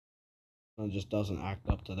It just doesn't act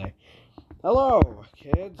up today. Hello,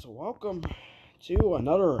 kids. Welcome to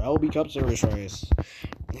another LB Cup Series race.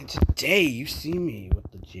 And today, you see me with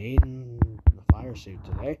the Jaden fire suit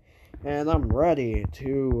today. And I'm ready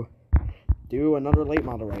to do another late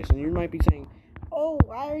model race. And you might be saying, oh,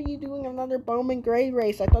 why are you doing another Bowman grade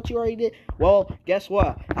race? I thought you already did. Well, guess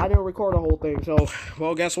what? I didn't record the whole thing. So,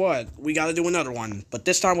 well, guess what? We got to do another one. But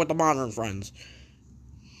this time with the modern friends.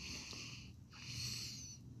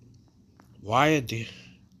 Why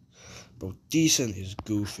Bro, Decent is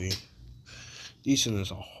goofy. Decent is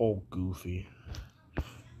a whole goofy.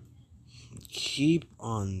 Keep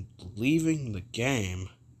on leaving the game.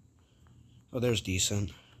 Oh, there's Decent.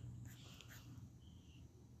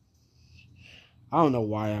 I don't know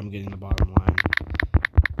why I'm getting the bottom line.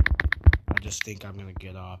 I just think I'm gonna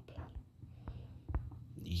get up.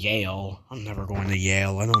 Yale. I'm never going to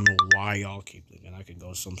Yale. I don't know why y'all keep thinking I could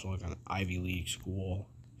go some sort of an Ivy League school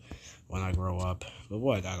when I grow up. But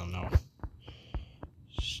what? I don't know.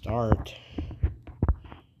 Start.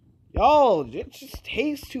 Y'all, it just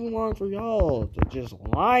takes too long for y'all to just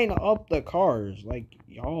line up the cars. Like,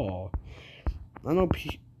 y'all. I know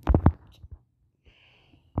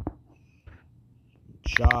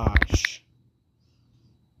Josh.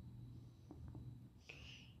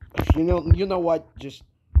 You know what? Just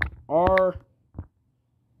RSG.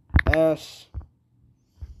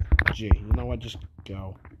 You know what? Just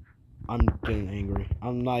go. I'm getting angry.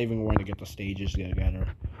 I'm not even going to get the stages together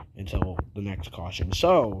until the next caution.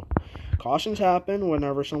 So, cautions happen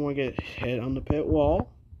whenever someone gets hit on the pit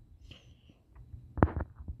wall.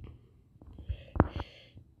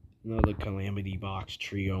 The Calamity Box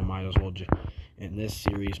trio might as well in this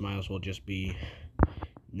series might as well just be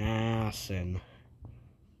Nas and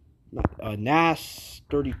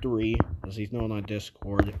Nas33, as he's known on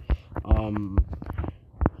Discord.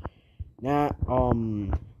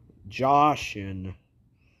 Josh and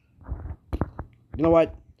you know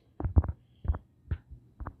what?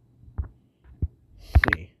 Let's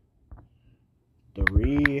see.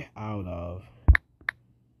 3 out of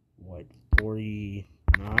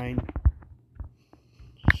 49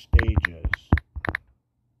 stages.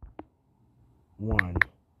 1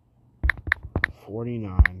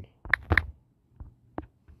 49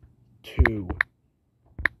 2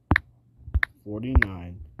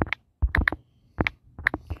 49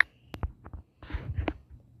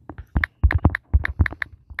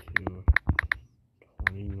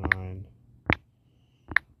 49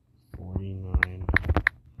 49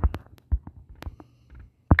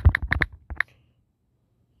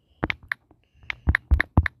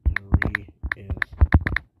 3 is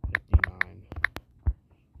 59.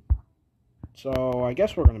 So I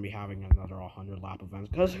guess we're going to be having another 100 lap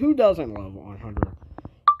event, because who doesn't love 100?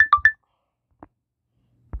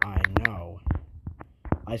 I know.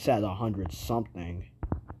 I said 100 something.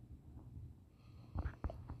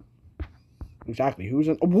 Exactly. Who's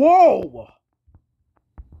in? Whoa!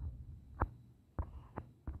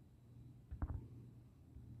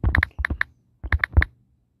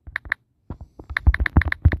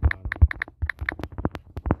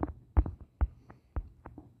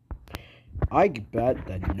 I bet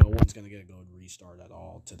that no one's going to get a good restart at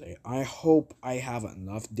all today. I hope I have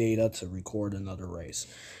enough data to record another race.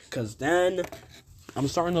 Because then I'm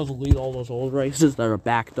starting to delete all those old races that are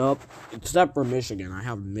backed up. Except for Michigan. I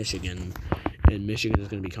have Michigan. And Michigan is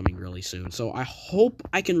going to be coming really soon. So I hope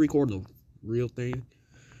I can record the real thing.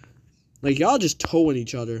 Like, y'all just towing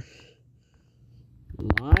each other.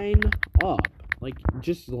 Line up. Like,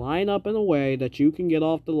 just line up in a way that you can get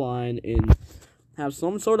off the line and have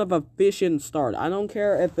some sort of efficient start. I don't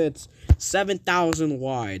care if it's 7,000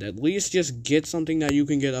 wide. At least just get something that you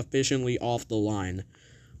can get efficiently off the line.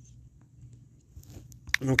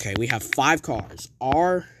 Okay, we have 5 cars.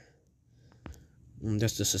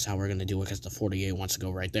 This is how we're going to do it, because the 48 wants to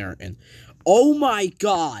go right there. And, oh my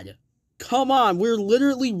god! Come on, we're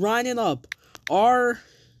literally lining up.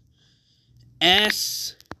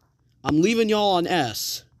 S. I'm leaving y'all on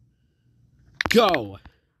S. Go!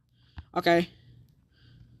 Okay.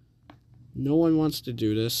 No one wants to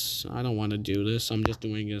do this. I don't want to do this. I'm just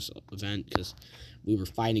doing this event because we were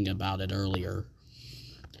fighting about it earlier.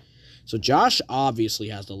 So Josh obviously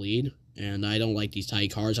has the lead. And I don't like these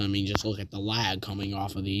tight cars. I mean, just look at the lag coming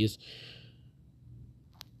off of these.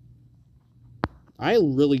 I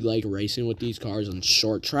really like racing with these cars on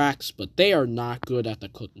short tracks, but they are not good at the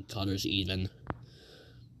cookie cutters even.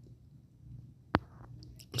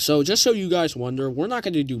 So, just so you guys wonder, we're not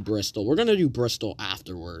going to do Bristol. We're going to do Bristol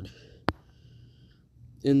afterward.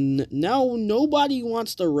 And now nobody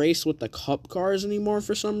wants to race with the cup cars anymore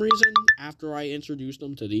for some reason. after I introduced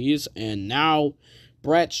them to these, and now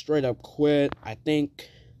Brett straight up quit, I think,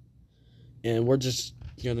 and we're just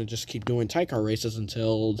gonna keep doing tight car races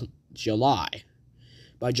until July.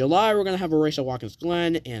 By July, we're gonna have a race at Watkins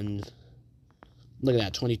Glen, and look at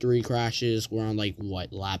that, 23 crashes. We're on, like,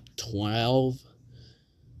 what, lap 12?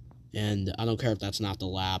 And I don't care if that's not the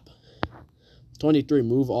lap. 23,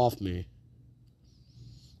 move off me.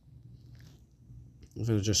 I'm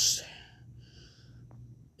gonna just...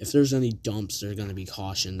 If there's any dumps, there's gonna be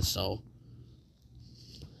cautions, so...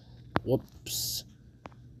 Whoops.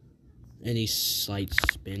 Any slight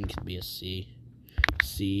spin could be a C.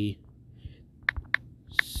 C.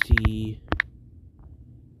 C.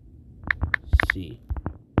 C.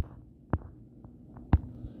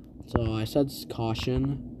 So I said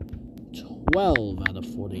caution. 12 out of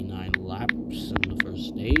 49 laps in the first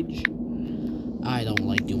stage. I don't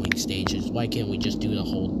like doing stages. Why can't we just do the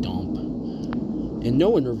whole dump? And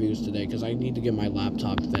no interviews today because I need to get my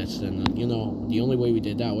laptop fixed. And, you know, the only way we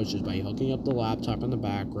did that was just by hooking up the laptop in the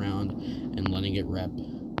background and letting it rip.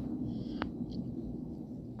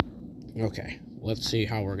 Okay, let's see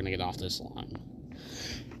how we're going to get off this line.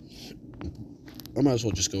 I might as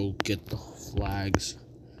well just go get the flags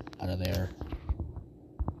out of there.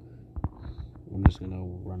 I'm just going to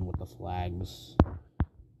run with the flags.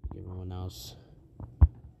 Everyone else.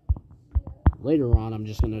 Later on, I'm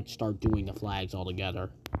just going to start doing the flags all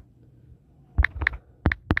together.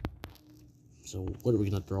 So, what are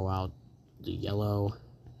we going to throw out? The yellow.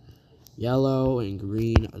 Yellow and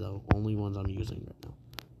green are the only ones I'm using right now.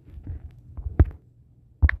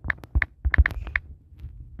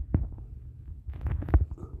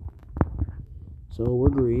 So, we're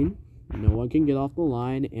green. No one can get off the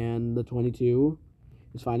line, and the 22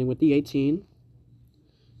 is fighting with the 18.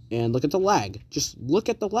 And look at the lag. Just look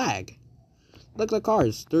at the lag. Look at the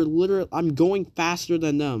cars. They're literally... I'm going faster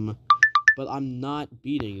than them, but I'm not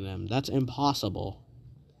beating them. That's impossible.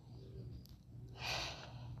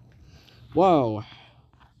 Whoa.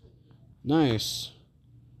 Nice.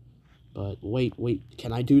 But wait.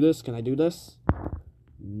 Can I do this? Can I do this?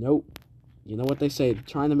 Nope. You know what they say?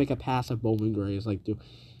 Trying to make a pass at Bowman Gray is like do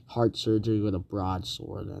heart surgery with a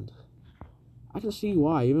broadsword. And I can see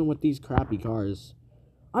why, even with these crappy cars.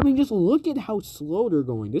 I mean, just look at how slow they're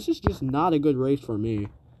going. This is just not a good race for me.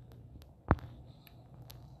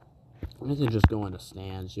 I need to just go in the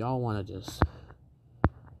stands. Y'all want to just...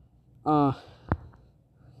 I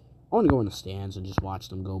want to go in the stands and just watch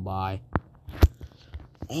them go by.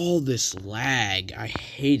 All this lag. I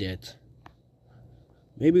hate it.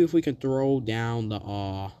 Maybe if we can throw down the,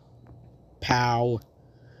 POW.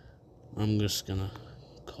 I'm just gonna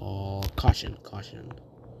call... Caution.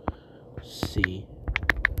 C.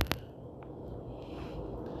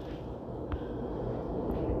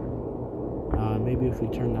 Maybe if we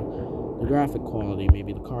turn down the graphic quality,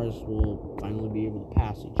 maybe the cars will finally be able to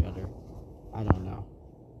pass each other. I don't know.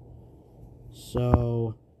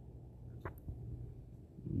 So,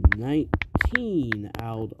 19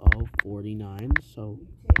 out of 49. So,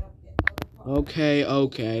 okay.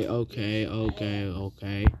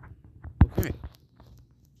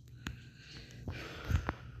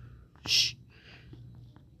 Shh.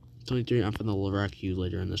 23, I'm gonna wreck you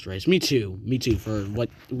later in this race. Me too, for what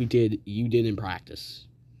you did in practice.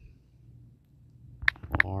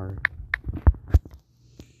 R.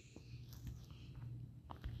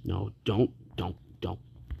 No, don't.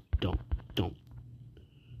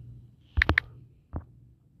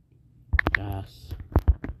 Yes.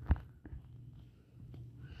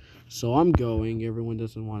 So I'm going, everyone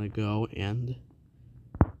doesn't want to go, and,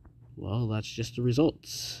 well, that's just the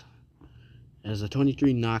results. As the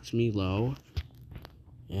 23 knocks me low,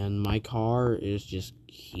 and my car is just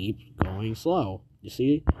keeps going slow. You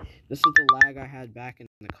see, this is the lag I had back in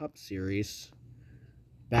the Cup Series,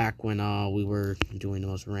 back when we were doing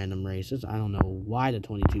those random races. I don't know why the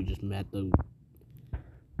 22 just met the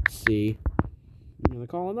C. I'm gonna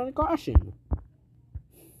call another caution.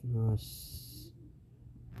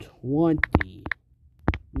 20.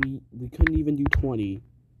 We couldn't even do 20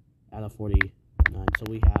 out of 49. So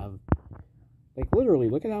we have. Like, literally,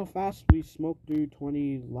 look at how fast we smoked through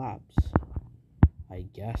 20 laps. I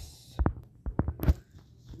guess.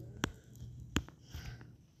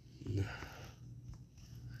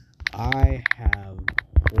 I have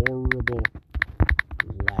horrible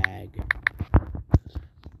lag.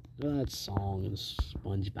 That song is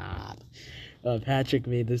SpongeBob. Patrick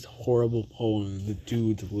made this horrible poem, and the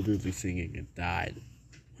dude's literally singing and died.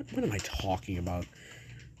 What am I talking about?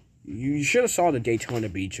 You should have saw the Daytona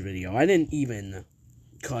Beach video. I didn't even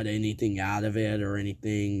cut anything out of it or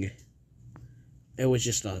anything. It was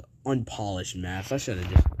just an unpolished mess. I should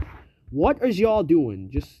have just What is y'all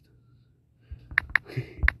doing? Just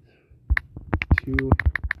 2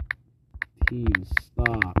 teams.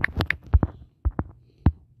 Stop.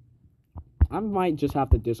 I might just have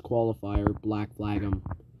to disqualify or black flag him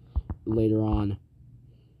later on.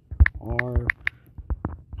 R.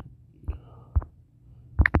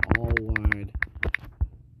 All wide.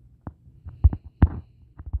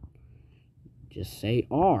 Just say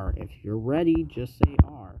R. If you're ready, just say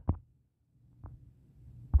R.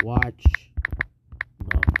 Watch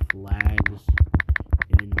the flags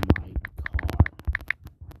in my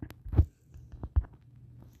car.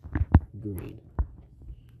 Green.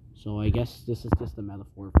 So I guess this is just a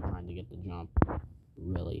metaphor for trying to get the jump.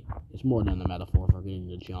 Really. It's more than a metaphor for getting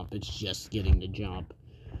the jump. It's just getting the jump.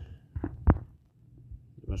 I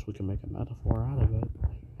guess we can make a metaphor out of it.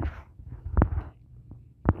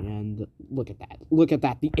 And look at that. Look at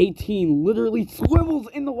that. The 18 literally swivels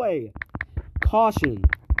in the way. Caution.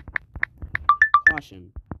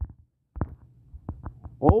 Caution.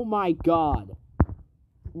 Oh my god.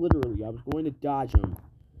 Literally, I was going to dodge him.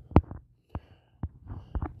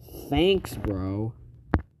 Thanks, bro.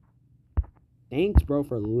 Thanks, bro,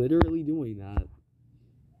 for literally doing that.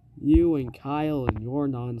 You and Kyle and your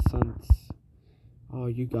nonsense. Oh,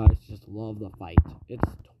 you guys just love the fight. It's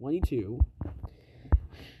 22.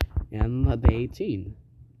 And the 18.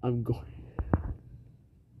 I'm going...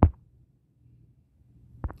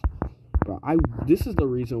 Bro, this is the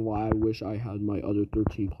reason why I wish I had my other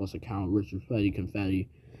 13 plus account, Richard Fetty Confetti.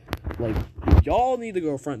 Like, y'all need to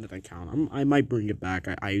go friend that account. I might bring it back.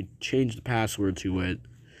 I changed the password to it.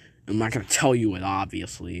 I'm not going to tell you it,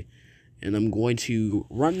 obviously. And I'm going to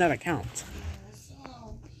run that account.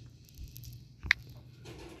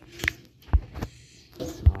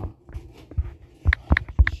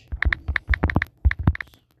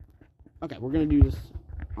 Okay, we're going to do this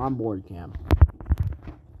on board cam.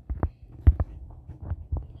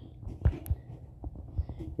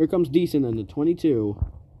 Here comes Decent in the 22.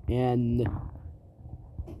 And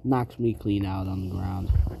knocks me clean out on the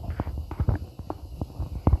ground.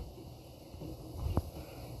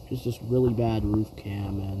 Just this really bad roof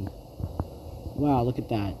cam, and wow, look at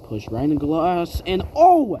that. Push right in the glass, and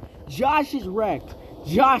oh! Josh is wrecked.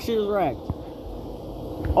 Josh is wrecked.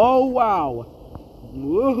 Oh, wow.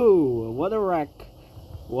 Woohoo. What a wreck.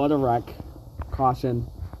 What a wreck. Caution.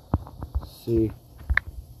 See,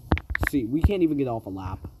 we can't even get off a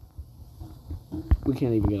lap. We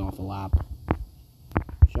can't even get off a lap.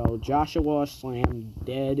 So Joshua slammed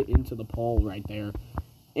dead into the pole right there.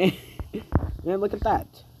 And look at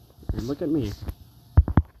that. And look at me.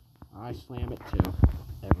 I slam it too.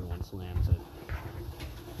 Everyone slams it.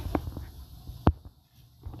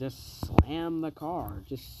 Just slam the car.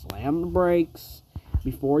 Just slam the brakes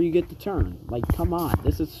before you get the turn. Like, come on.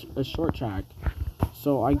 This is a short track.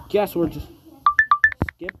 So I guess we're just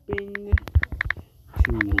skipping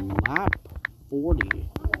to lap 40.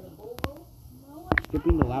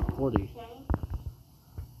 Skipping to lap 40.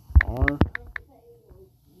 R.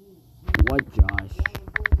 What, Josh?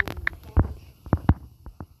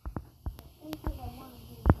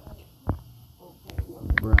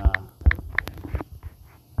 Bruh.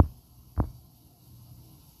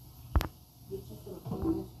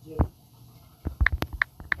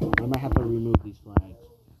 I might have to remove these flags.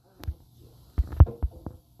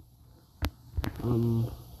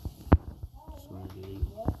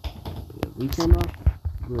 Lead camera,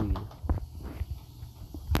 green.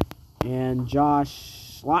 And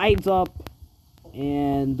Josh slides up,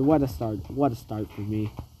 and what a start. What a start for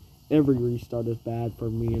me. Every restart is bad for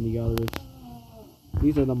me and the others.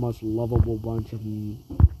 These are the most lovable bunch of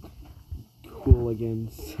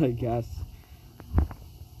hooligans, I guess.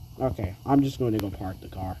 Okay, I'm just going to go park the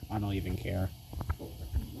car. I don't even care.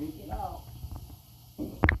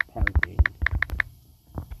 Parking.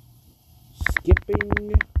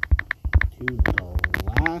 Skipping to the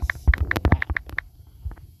last lap.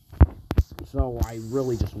 So I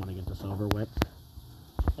really just want to get this over with,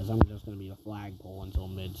 as I'm just going to be a flagpole until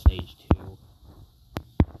mid-stage 2.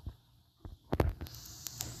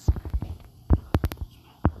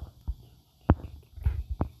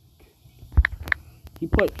 He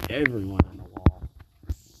put everyone on the wall.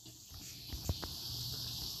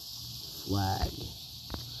 Flag.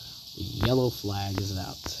 The yellow flag is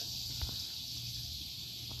out.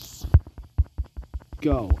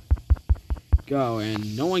 Go. Go,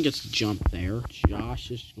 and no one gets to jump there. Josh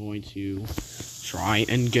is going to try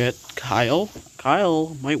and get Kyle.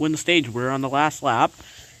 Kyle might win the stage. We're on the last lap.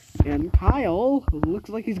 And Kyle looks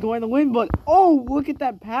like he's going to win, but oh, look at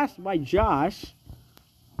that pass by Josh.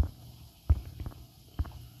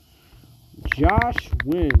 Josh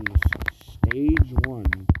wins stage 1.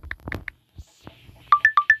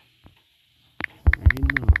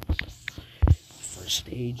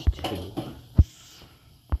 stage 2.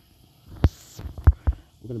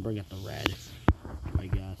 We're gonna bring up the red, I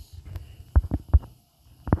guess.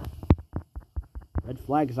 Red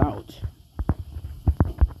flag's out.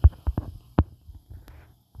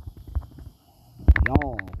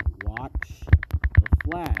 Y'all watch the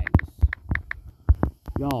flags.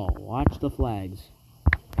 Y'all watch the flags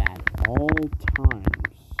at all times.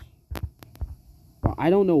 But I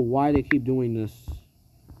don't know why they keep doing this.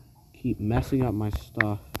 Keep messing up my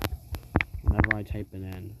stuff whenever I type it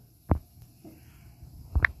in.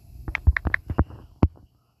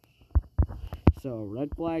 So, red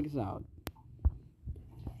flag's out.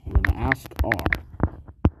 I'm gonna ask R.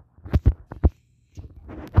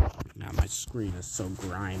 Now my screen is so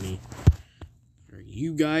grimy. Are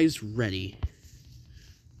you guys ready?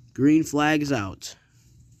 Green flag's out.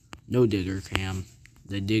 No digger cam.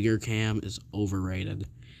 The digger cam is overrated.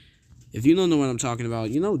 If you don't know what I'm talking about,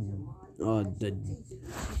 you know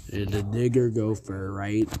the digger gopher,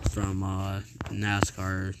 right? From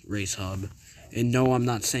NASCAR Race Hub. And no, I'm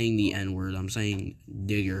not saying the N-word. I'm saying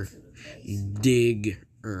digger.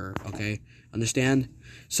 Digger, okay? Understand?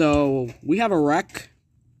 So, we have a wreck.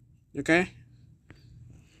 Okay?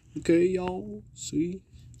 Okay, y'all. See?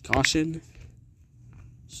 Caution.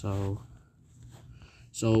 So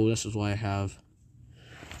this is why I have...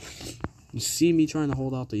 You see me trying to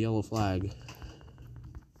hold out the yellow flag.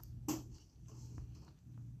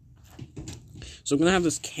 So I'm going to have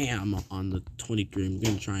this cam on the 23. I'm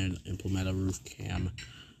going to try and implement a roof cam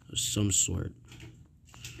of some sort.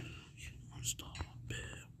 Stop it.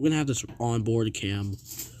 We're going to have this onboard cam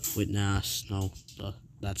with NAS. No,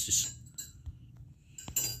 that's just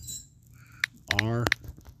R.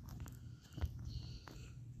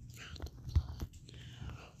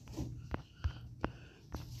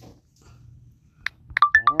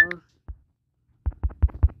 R.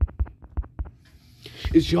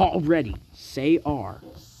 Is y'all ready? Say R.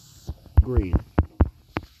 Green.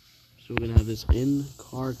 So we're gonna have this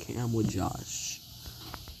in-car cam with Josh.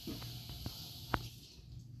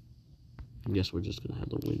 I guess we're just gonna have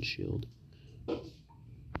the windshield.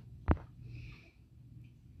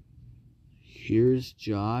 Here's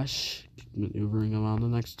Josh maneuvering around the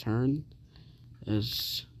next turn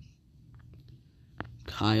as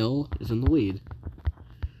Kyle is in the lead.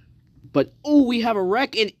 But, oh, we have a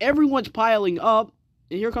wreck and everyone's piling up.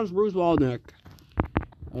 And here comes Bruce Ballneck.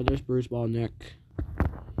 Oh, there's Bruce Ballneck.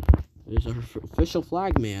 There's our official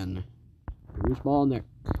flag man. Bruce Ballneck.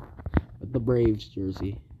 With the Braves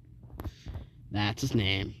jersey. That's his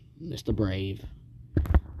name. Mr. Brave.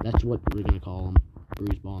 That's what we're going to call him.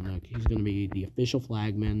 Bruce Ballneck. He's going to be the official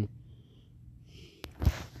flagman.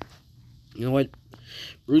 You know what?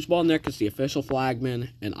 Bruce Ballneck is the official flagman,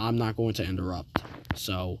 and I'm not going to interrupt.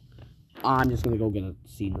 So, I'm just going to go get a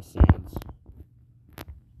seat in the stands.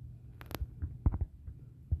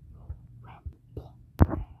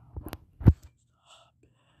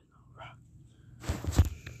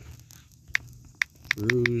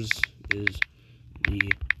 Bruce is the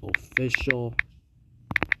official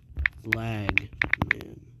flagman.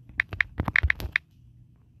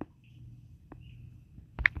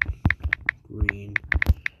 Green.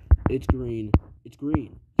 It's green. It's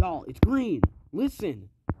green. Y'all, it's green. Listen.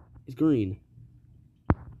 It's green.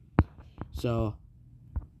 So,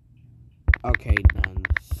 okay, then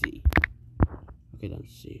C. Okay, then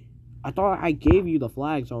C. I thought I gave you the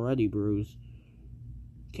flags already, Bruce.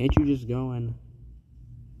 Can't you just go and...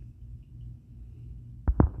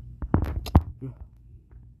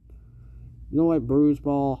 You know what, Bruce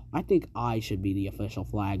Ball? I think I should be the official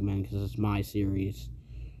flagman because it's my series.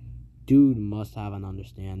 Dude must have an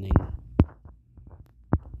understanding.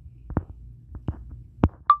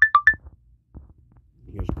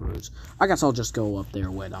 Here's Bruce. I guess I'll just go up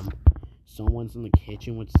there with him. Someone's in the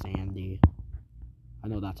kitchen with Sandy. I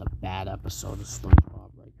know that's a bad episode of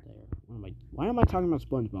SpongeBob right there. Why am I talking about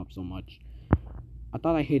SpongeBob so much? I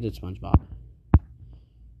thought I hated SpongeBob.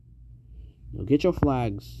 Now get your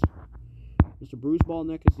flags. Mr. Bruce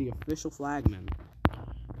Ballneck is the official flagman.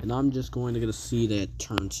 And I'm just going to get a seat at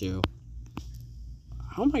turn 2.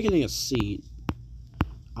 How am I getting a seat?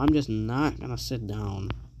 I'm just not going to sit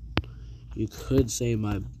down. You could say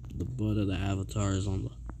the butt of the avatar is on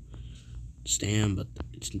the stand, but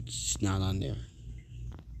it's not on there.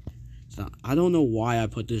 It's not, I don't know why I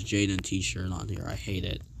put this Jaden t-shirt on here. I hate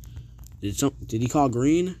it. Did he call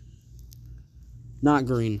green? Not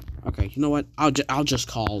green. Okay, you know what? I'll just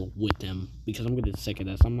call with him because I'm getting sick of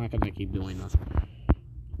this. I'm not gonna keep doing this.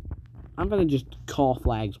 I'm gonna just call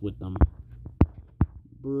flags with them.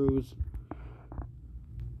 Bruce,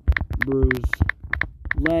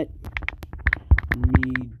 let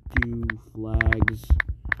me do flags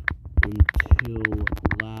until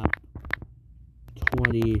lap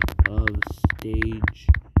 20 of stage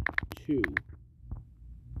 2.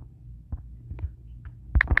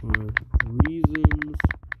 For reasons,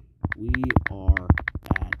 we are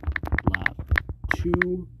at lap 2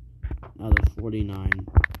 out of 49.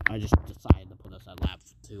 I just decided to put us at lap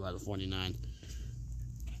 2 out of 49.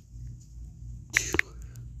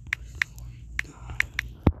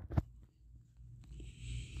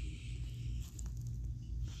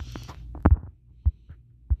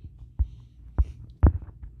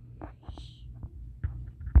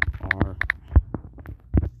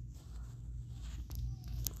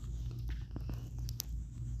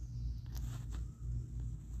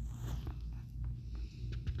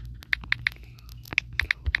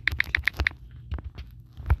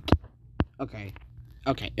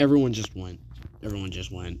 Okay, everyone just went.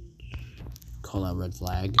 Call out red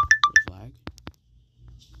flag.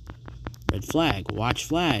 Red flag. Watch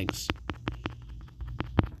flags.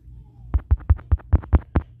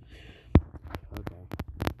 Okay.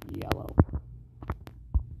 Yellow.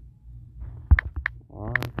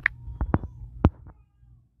 R.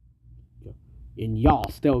 And y'all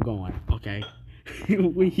still going. Okay.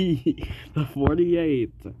 The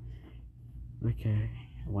 48th. Okay.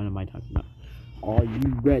 What am I talking about? Are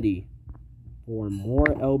you ready for more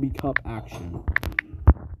LB Cup action?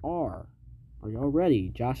 Are y'all ready?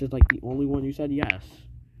 Josh is like the only one who said yes.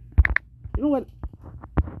 You know what?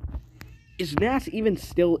 Is NAS even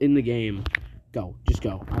still in the game? Go. Just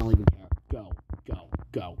go. I don't even care.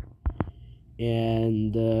 Go.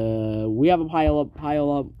 And we have a pile up.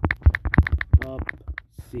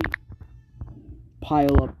 C.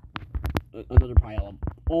 Pile up. Another pile up.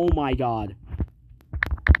 Oh my god.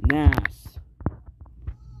 NAS.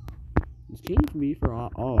 This changed me for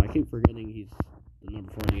oh, I keep forgetting he's the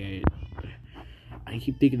number 48. I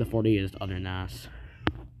keep thinking the 48 is the other NAS.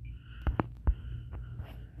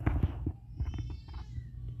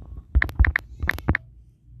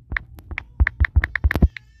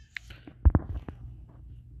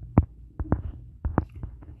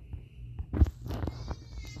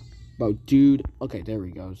 Bro, dude. Okay, there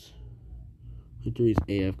he goes. 3 is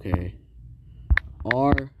AFK.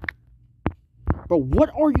 R. Bro, what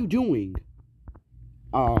are you doing?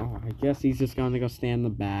 Oh, I guess he's just gonna go stand in the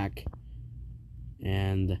back.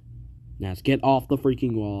 And let's get off the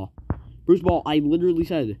freaking wall. Bruce Ball, I literally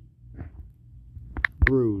said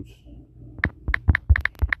Bruce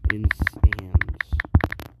in stands.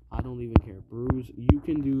 I don't even care. Bruce, you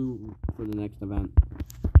can do for the next event.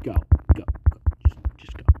 Go.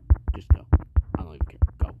 Just go. I don't even care.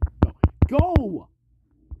 Go!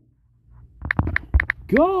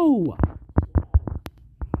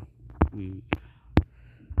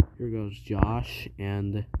 Here goes Josh,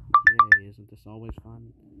 and yay, isn't this always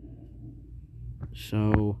fun?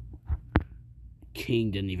 So,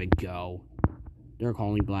 King didn't even go. They're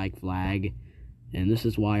calling black flag, and this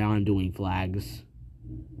is why I'm doing flags.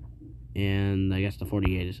 And I guess the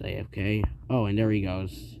 48 is AFK. Oh, and there he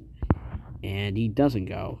goes. And he doesn't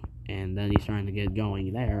go. And then he's trying to get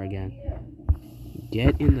going there again.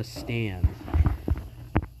 Get in the stand.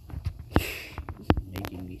 This is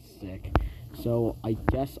making me sick. So, I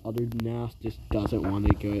guess other NAS just doesn't want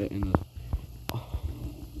to go in the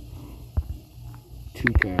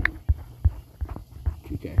 2K.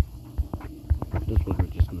 That's what we're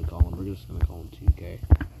just going to call him. We're just going to call him 2K.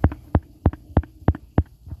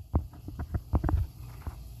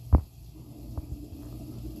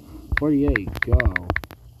 Go.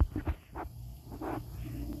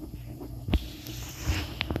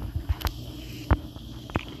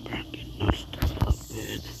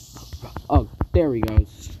 Oh, there he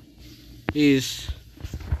goes. He's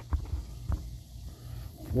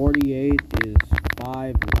 48 is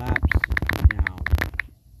 5 laps down.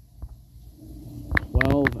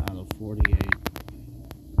 12 out of 48.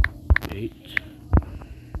 8.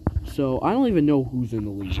 So, I don't even know who's in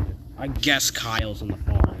the lead. I guess Kyle's in the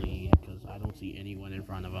far lead, because I don't see anyone in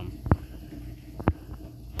front of him.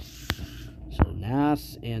 So,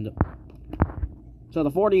 NAS and... So,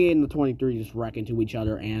 the 48 and the 23 just wreck into each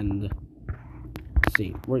other, and... Let's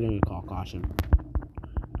see, we're going to call caution.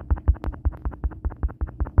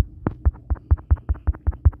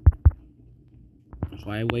 That's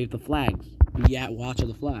why I wave the flags. Be at watch of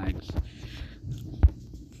the flags.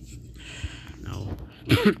 No.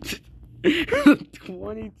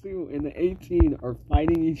 22 and the 18 are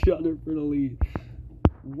fighting each other for the lead.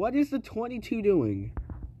 What is the 22 doing?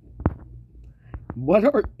 What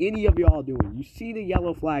are any of y'all doing? You see the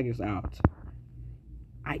yellow flag is out.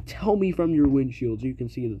 Tell me from your windshields you can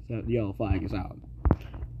see that the yellow flag is out.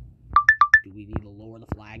 Do we need to lower the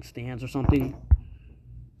flag stands or something?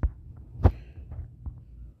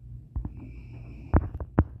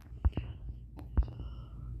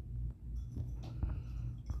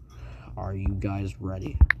 guys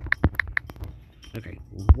ready. Okay,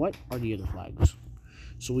 what are the other flags?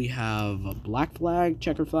 So we have a black flag,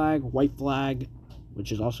 checker flag, white flag,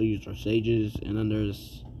 which is also used for stages, and then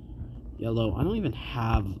there's yellow. I'm not even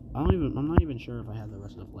sure if I have the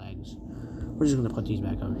rest of the flags. We're just gonna put these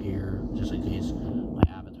back up here, just in case my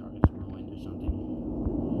avatar gets ruined or something.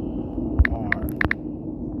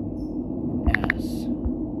 R.S.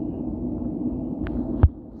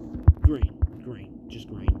 Green, just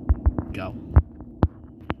green. Go.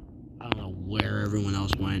 I don't know where everyone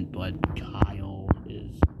else went, but Kyle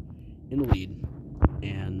is in the lead.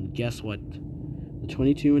 And guess what? The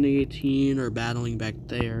 22 and the 18 are battling back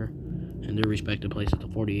there in their respective places. The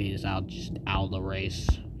 48 is just out of the race.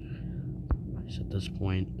 At this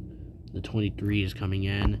point, the 23 is coming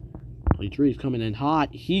in. 23 is coming in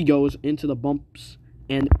hot. He goes into the bumps,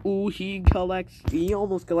 and ooh, he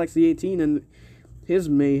almost collects the 18 and his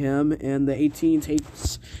mayhem, and the 18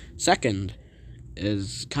 takes second,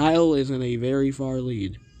 as Kyle is in a very far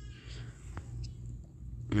lead.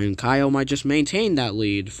 And Kyle might just maintain that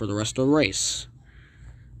lead for the rest of the race.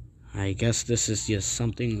 I guess this is just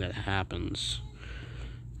something that happens.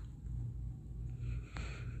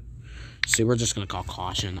 See, we're just going to call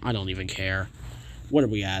caution. I don't even care. What are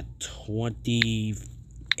we at?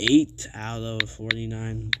 28 out of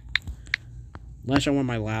 49? Unless I want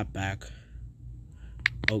my lap back.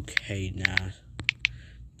 Okay, nah.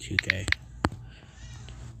 2K.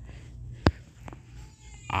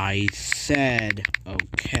 I said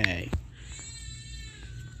okay.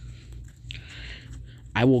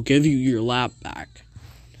 I will give you your lap back.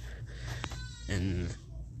 And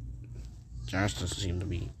Josh doesn't seem to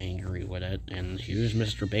be angry with it. And here's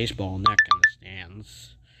Mr. Baseball Neck in the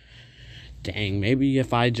stands. Dang, maybe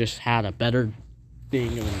if I just had a better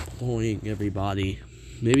thing of employing everybody.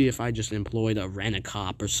 Maybe if I just employed a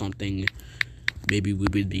rent-a-cop or something, maybe we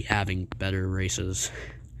would be having better races.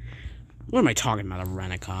 What am I talking about, a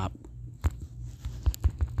rent-a-cop?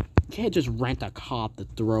 You can't just rent a cop to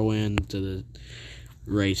throw into the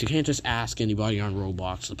race. You can't just ask anybody on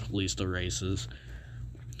Roblox to police the races.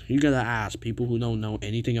 You gotta ask people who don't know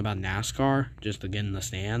anything about NASCAR just to get in the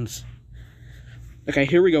stands. Okay,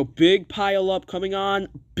 here we go. Big pile up coming on.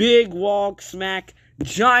 Big walk, smack,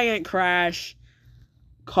 giant crash.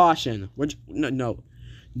 Caution. No.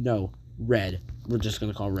 Red. We're just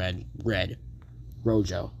gonna call red.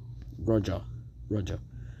 Rojo.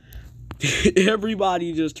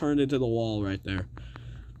 Everybody just turned into the wall right there.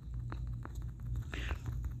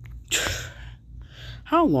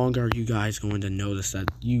 How long are you guys going to notice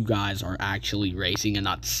that you guys are actually racing and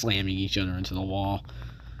not slamming each other into the wall?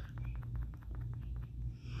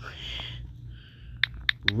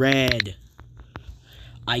 Red.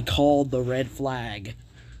 I called the red flag.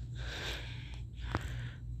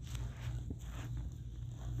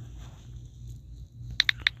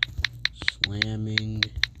 Slamming.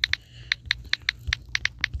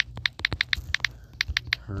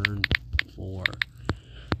 Turn 4.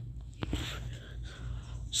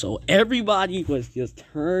 So everybody was just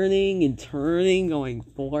turning, going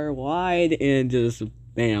 4 wide, and just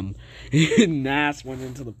bam. Nas went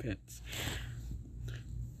into the pits.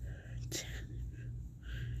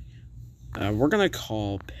 We're gonna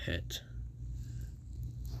call pit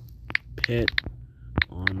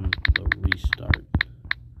on the restart.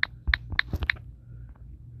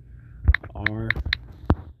 R.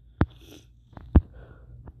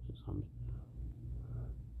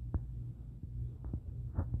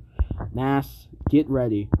 Nas, get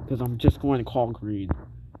ready, because I'm just going to call green.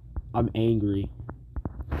 I'm angry.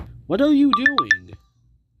 What are you doing?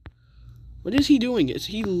 What is he doing?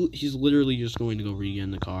 He's literally just going to go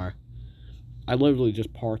re-in the car. I literally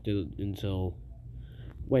just parked it until...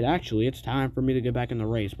 Wait, actually, it's time for me to get back in the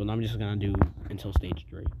race, but I'm just going to do until stage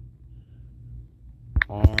 3.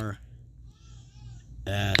 R.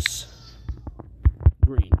 S.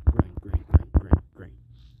 Green.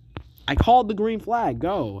 I called the green flag.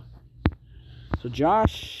 Go. So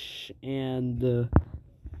Josh and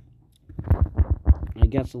I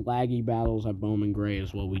guess the laggy battles at Bowman Gray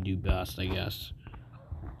is what we do best, I guess.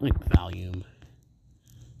 Like volume.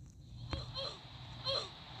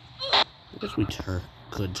 I guess we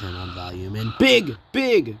could turn on volume. And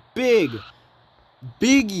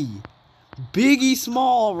biggie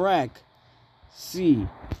small wreck. C.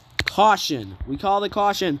 Caution. We call it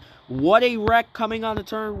caution. What a wreck coming on to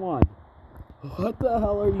turn 1. What the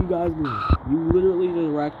hell are you guys doing? You literally just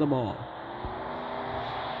wrecked the ball.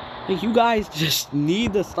 Like, you guys just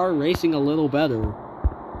need to start racing a little better.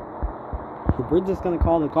 We're just gonna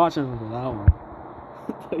call the caution for that one.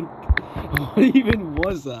 Like, what even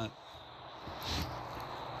was that?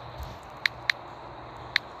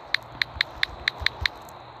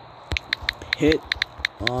 pit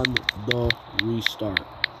on the restart.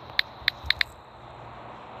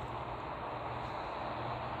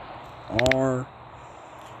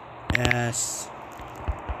 RS.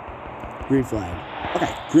 Green flag.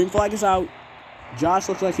 Okay, green flag is out. Josh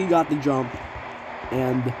looks like he got the jump.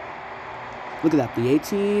 And look at that. The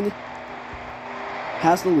 18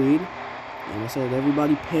 has the lead. And I said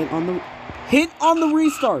everybody pit on the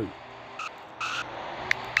restart.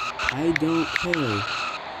 I don't care.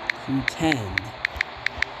 Pretend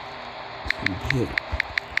to pit.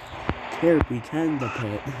 Pretend to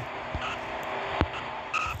pit.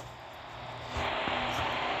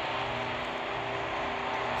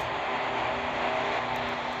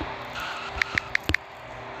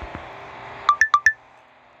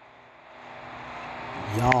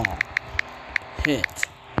 Y'all pit.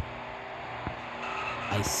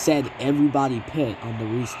 I said everybody pit on the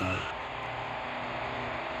restart.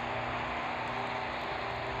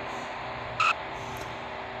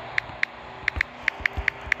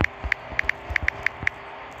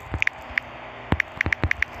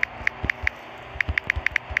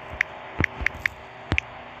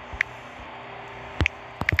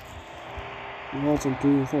 Results in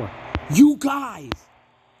 3 and 4. You guys!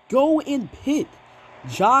 Go and pit!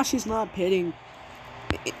 Josh is not pitting.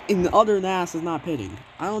 And the other NAS is not pitting.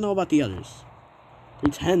 I don't know about the others.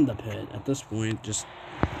 Pretend to pit at this point. Just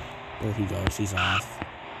there he goes. He's off.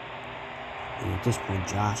 And at this point,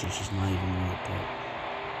 Josh is just not even going to pit.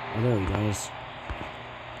 Oh, there he goes.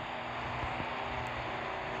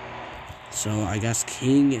 So I guess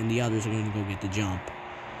King and the others are going to go get the jump.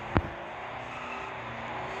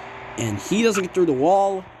 And he doesn't get through the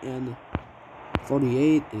wall. And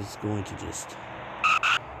 48 is going to just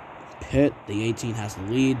pit. The 18 has the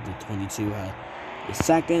lead. The 22 is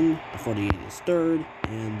second. The 48 is third.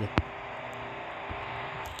 And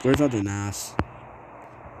where's other NAS?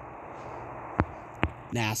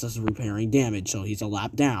 NAS is repairing damage, so he's a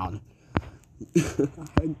lap down.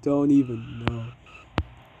 I don't even know.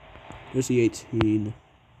 There's the 18.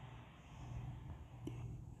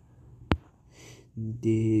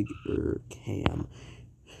 Digger Cam.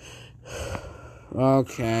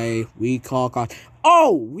 Okay, we call caution.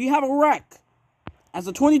 Oh, we have a wreck. As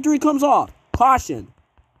the 23 comes off, caution.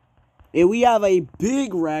 And we have a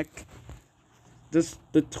big wreck.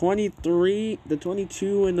 The 23, the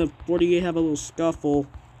 22, and the 48 have a little scuffle.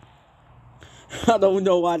 I don't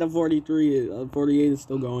know why the 48 is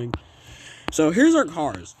still going. So here's our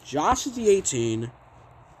cars. Josh is the 18.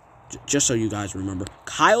 Just so you guys remember.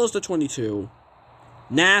 Kyle is the 22.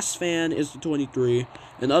 NAS fan is the 23.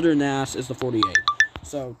 And other NAS is the 48.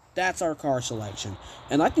 So that's our car selection.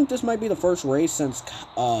 And I think this might be the first race since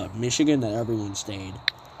Michigan that everyone stayed.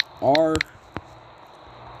 I'm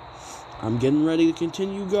getting ready to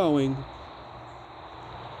continue going.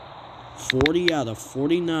 40 out of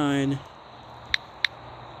 49.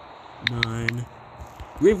 9.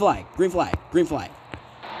 Green flag, green flag, green flag.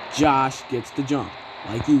 Josh gets the jump,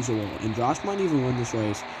 like usual. And Josh might even win this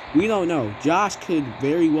race. We don't know. Josh could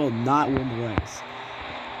very well not win the race.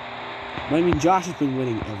 But I mean, Josh has been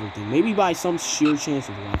winning everything. Maybe by some sheer chance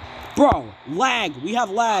of luck. Bro, lag. We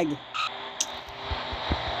have lag.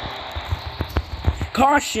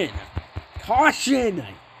 Caution. Caution.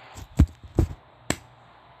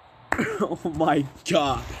 Oh my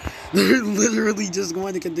god. They're literally just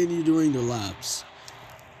going to continue doing their laps.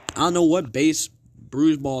 I don't know what base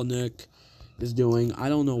Bruiseball Nick is doing. I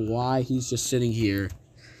don't know why he's just sitting here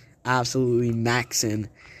absolutely maxing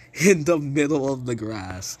in the middle of the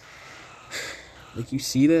grass. Like, you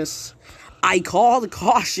see this? I called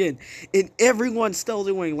caution, and everyone's still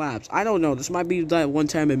doing laps. I don't know. This might be that one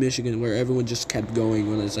time in Michigan where everyone just kept going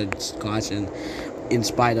when I said caution, in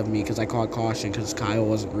spite of me, because I called caution because Kyle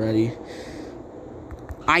wasn't ready.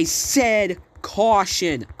 I said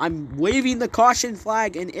caution. I'm waving the caution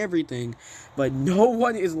flag and everything, but no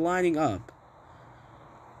one is lining up.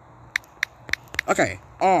 Okay,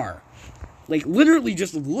 R. Like, literally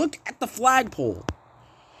just look at the flagpole.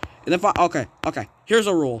 And if okay, here's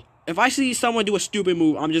a rule. If I see someone do a stupid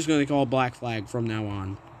move, I'm just going to call black flag from now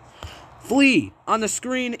on. Flee on the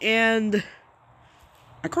screen, and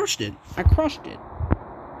I crushed it.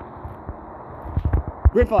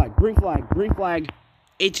 Green flag, green flag, green flag.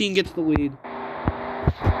 18 gets the lead.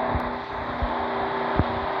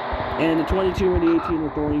 And the 22 and the 18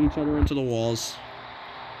 are throwing each other into the walls.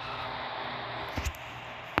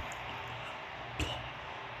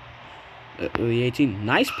 The 18,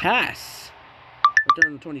 nice pass. Right there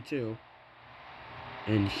on the 22.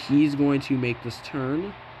 And he's going to make this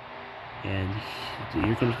turn. And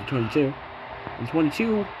here comes the 22. And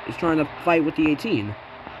 22 is trying to fight with the 18.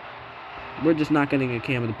 we're just not getting a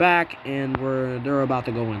cam of the back, and they're about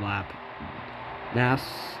to go in lap. NAS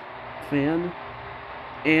fan,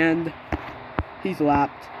 and he's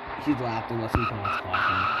lapped unless he calls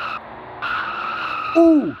caution.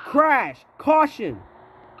 Ooh, crash! Caution!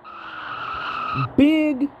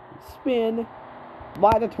 Big spin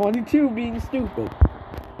by the 22 being stupid.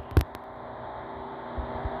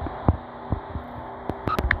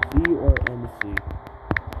 C or MC?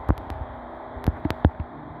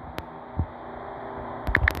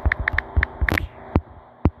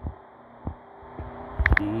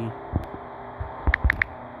 C.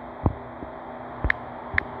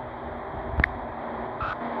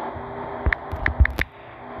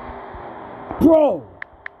 Bro!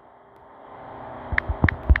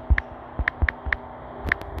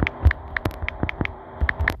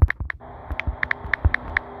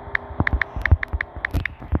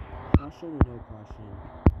 Caution or no caution?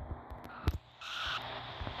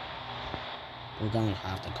 We're gonna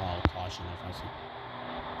have to call a caution if I see.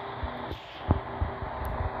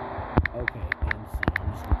 Okay, MC.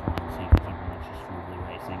 I'm just gonna call MC because everyone's just smoothly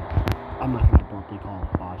racing. I'm not gonna abruptly call a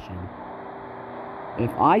caution.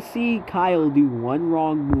 If I see Kyle do one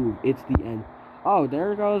wrong move, it's the end. Oh,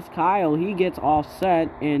 there goes Kyle. He gets offset,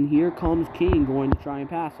 and here comes King going to try and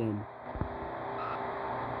pass him.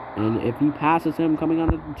 And if he passes him coming on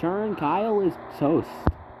the turn, Kyle is toast.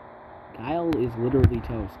 Kyle is literally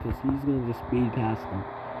toast, because he's going to just speed past him.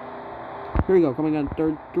 Here we go, coming on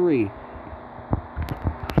third 3.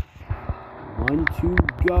 1, 2,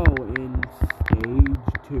 go in stage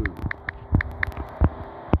 2.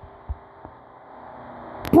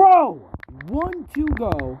 Bro! 1, 2,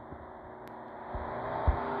 go.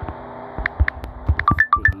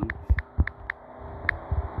 Stage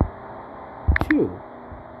 2.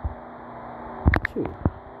 2.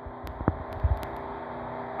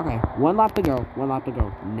 Okay, 1 lap to go. 1 lap to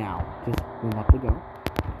go. Now. Just 1 lap to go.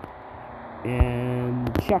 And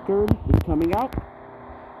checkered is coming out.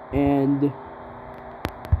 And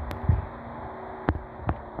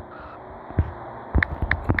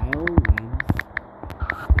Kyle wins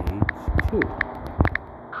stage 2.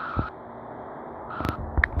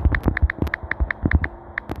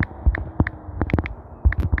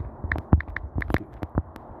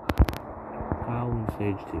 Kyle wins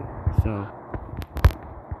stage 2. So,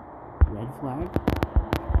 red flag.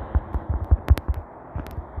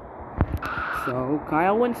 So,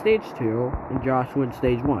 Kyle wins stage 2, and Josh wins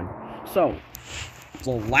stage 1. So,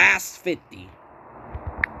 the last 50.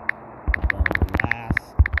 The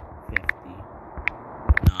last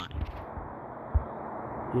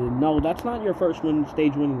 59. No, that's not your first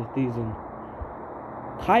stage win of the season.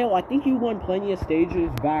 Kyle, I think you won plenty of stages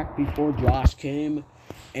back before Josh came,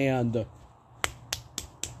 and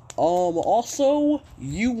also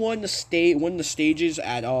you won the stages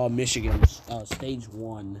at Michigan, stage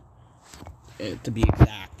 1, to be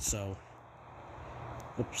exact. So,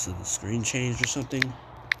 oops, did the screen changed or something?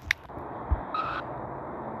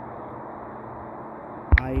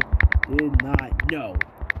 I did not know.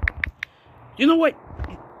 You know what?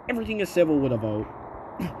 Everything is civil with a vote.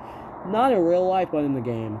 Not in real life, but in the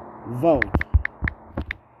game. Vote.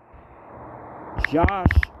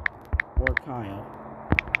 Josh or Kyle.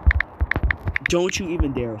 Don't you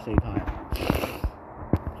even dare say Kyle.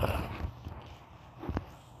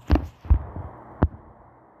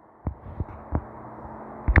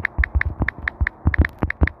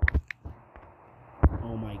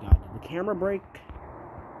 Oh my god, did the camera break?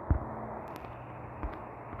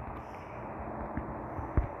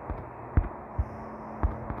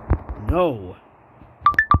 No.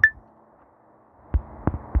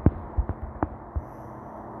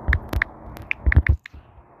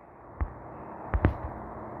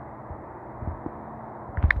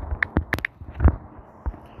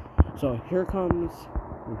 So here comes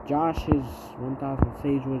Josh's 1,000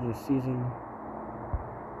 stage wins this season.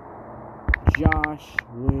 Josh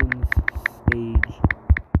wins stage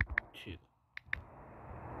 2.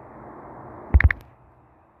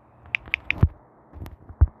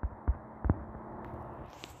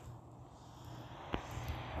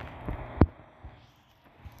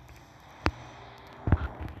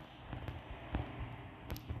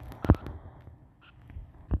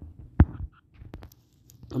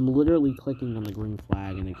 I'm literally clicking on the green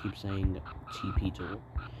flag and it keeps saying TP tool.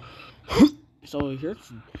 So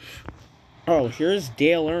here's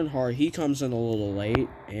Dale Earnhardt. He comes in a little late.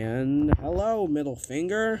 And hello, middle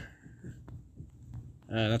finger.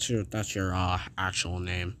 That's your actual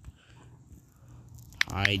name.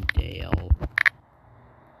 Hi, Dale.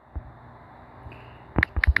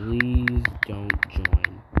 Please don't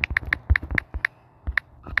join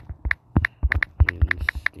in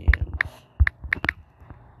stands.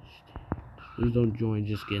 Please don't join,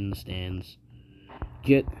 just get in the stands.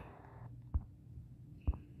 Get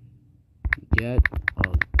a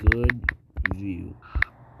good view.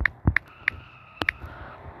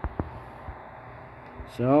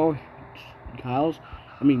 So,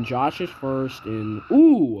 Josh is first, and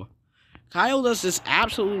ooh! Kyle does this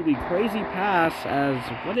absolutely crazy pass as,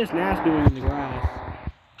 what is Nas doing in the grass?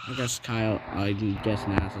 I guess Nas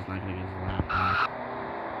is not going to get his lap back.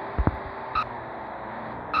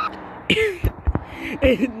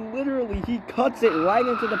 And literally, he cuts it right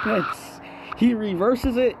into the pits. He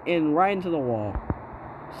reverses it and right into the wall.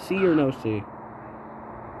 C or no C? Is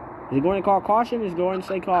he going to call caution? Is he going to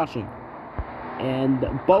say caution? And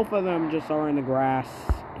both of them just are in the grass,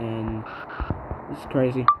 and this is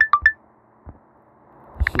crazy.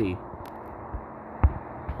 C.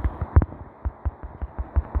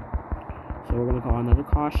 So we're going to call another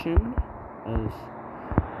caution as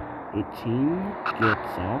 18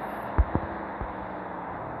 gets off.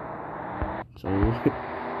 So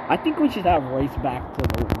I think we should have race back to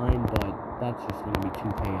the line, but that's just going to be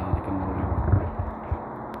too chaotic in the long run.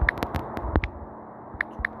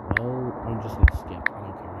 Well, I'm just going to skip. I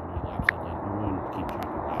don't care how many laps I did. I'm going to keep track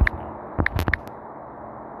of laps now.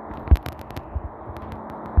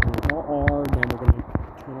 We're going to call R, then we're going to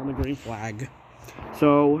turn on the green flag.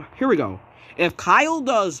 So, here we go. If Kyle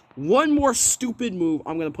does one more stupid move,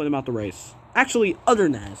 I'm going to put him out the race. Actually, other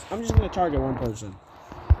than that, I'm just going to target one person.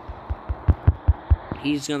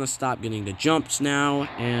 He's going to stop getting the jumps now,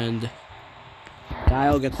 and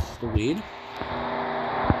Kyle gets the lead.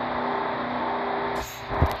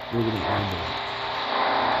 We're going to onboard.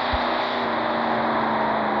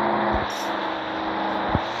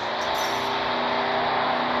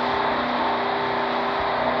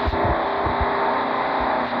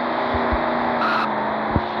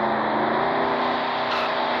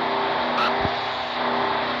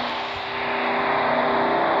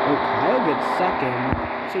 Kyle gets second.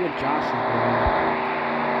 Let's see what Josh is doing.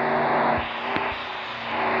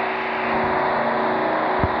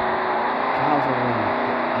 Kyle's already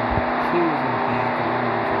he was in the back and he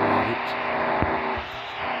was right.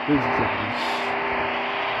 Here's Josh.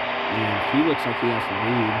 And he looks like he has the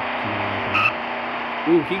lead coming out of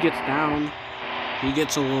him. Ooh, he gets down. He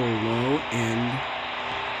gets a little low, and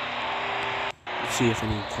let's see if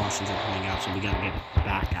any cautions are coming out, so we gotta get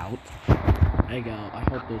back out. There you go. I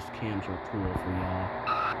hope those cams are cool for y'all.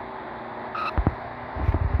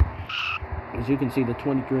 As you can see, the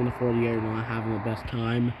 23 and the 48 are not having the best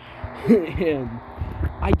time. And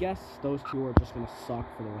I guess those two are just going to suck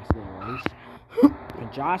for the rest of the race.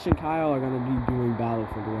 But Josh and Kyle are going to be doing battle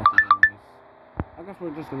for the rest of the race. I guess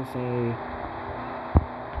we're just going to say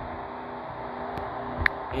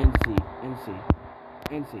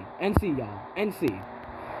NC, y'all. NC.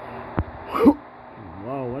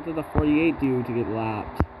 Whoa, what did the 48 do to get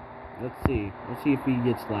lapped? Let's see. Let's see if he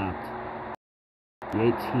gets lapped. The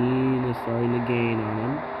 18 is starting to gain on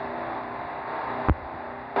him.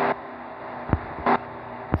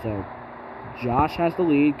 So, Josh has the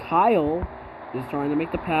lead. Kyle is trying to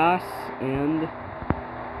make the pass, and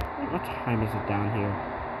what time is it down here?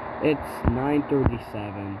 It's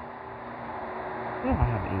 9:37. Well, I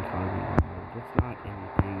have incognito mode. It's not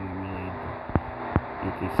anything really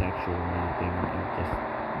anti-sexual or anything. I'm just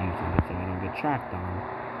using it so I don't get tracked on.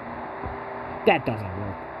 That doesn't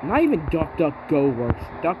work. Not even DuckDuckGo works.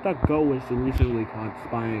 DuckDuckGo was recently caught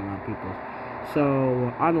spying on people.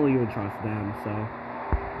 So, I don't even trust them, so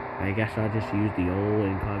I guess I'll just use the old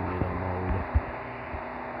incognito mode.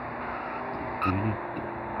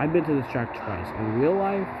 I've been to this track twice. In real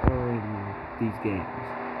life or in these games.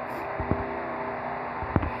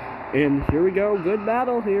 And here we go. Good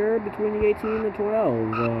battle here between the 18 and the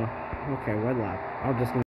 12. Okay, red lap. I'm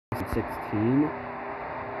just going to 16.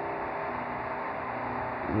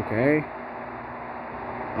 Okay.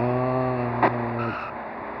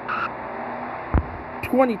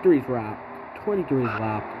 23's wrapped. 23's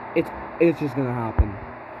lapped. It's just gonna happen.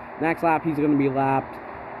 Next lap he's gonna be lapped,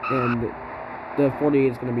 and the 48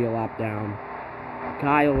 is gonna be a lap down.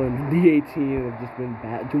 Kyle and the 18 have just been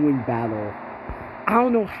doing battle. I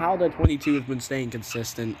don't know how the 22 has been staying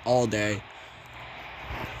consistent all day.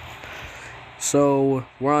 So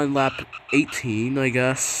we're on lap 18, I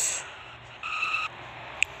guess.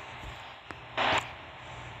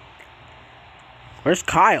 Where's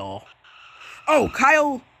Kyle? Oh,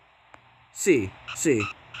 Kyle! C.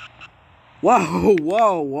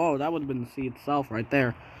 Whoa. That would have been the C itself right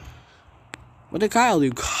there. What did Kyle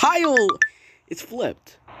do? Kyle! It's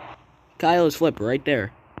flipped. Kyle is flipped right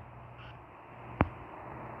there.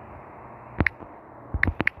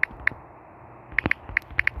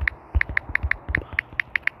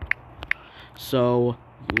 So,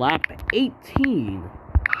 lap 18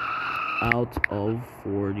 out of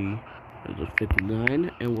 40, 59,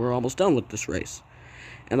 and we're almost done with this race.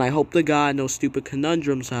 And I hope to God no stupid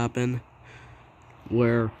conundrums happen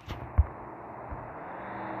where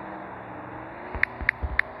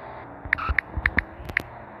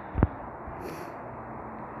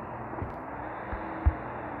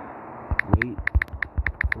wait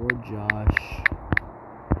for Josh.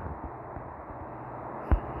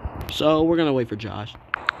 So we're gonna wait for Josh.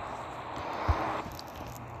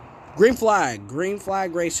 Green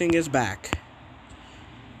flag racing is back.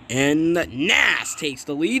 And Nass takes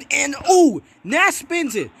the lead, and oh, Nass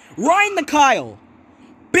spins it right into Kyle.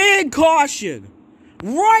 Big caution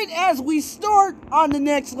right as we start on the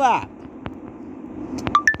next lap.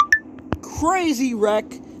 Crazy wreck.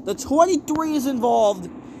 The 23 is involved.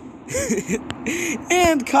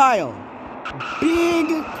 And Kyle. Big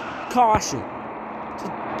caution. It's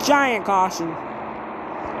a giant caution.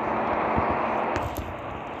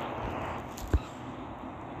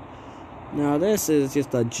 Now this is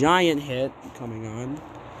just a giant hit coming on.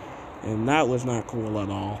 And that was not cool at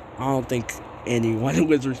all. I don't think anyone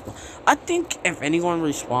was responsible. I think if anyone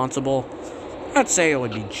responsible, I'd say it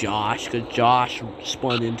would be Josh, because Josh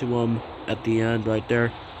spun into him at the end right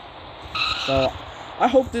there. So I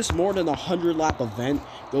hope this more than 100-lap event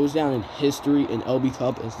goes down in history in LB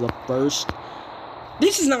Cup as the first.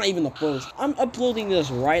 This is not even the first. I'm uploading this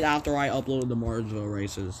right after I upload the Martinsville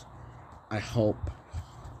races. I hope.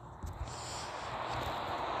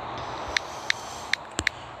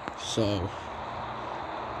 So,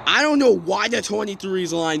 I don't know why the 23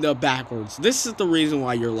 is lined up backwards. This is the reason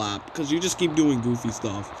why you're lapped, because you just keep doing goofy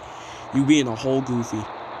stuff. You being a whole goofy.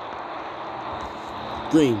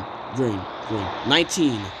 Green.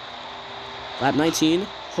 19. Lap 19.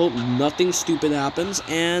 Hope nothing stupid happens.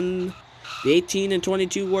 And the 18 and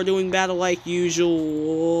 22 are doing battle like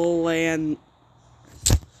usual. And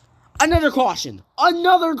another caution.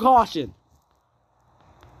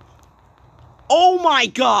 Oh my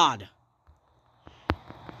God!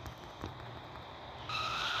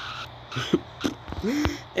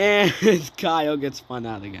 And Kyle gets spun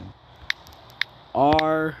out again.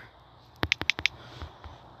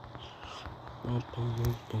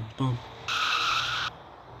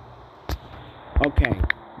 Okay.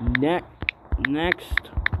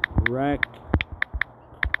 Next wreck.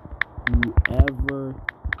 Whoever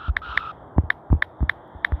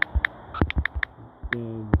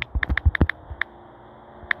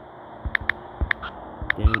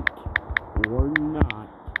dent or not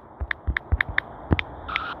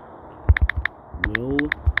will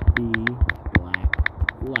be black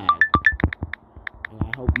flag. And I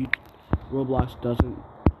hope Roblox doesn't.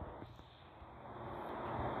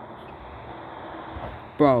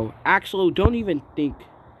 Bro, Axel, don't even think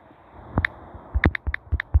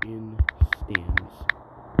in stands.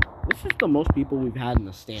 This is the most people we've had in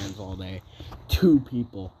the stands all day. 2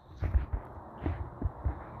 people.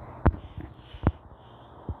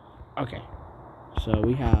 Okay, so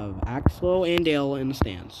we have Axel and Dale in the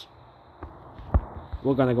stands.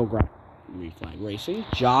 We're gonna go grab green flag racing.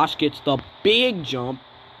 Josh gets the big jump,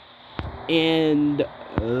 and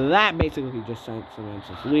that basically just cements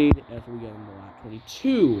his lead as we get into lap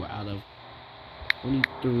 22 out of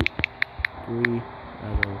 23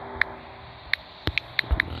 out of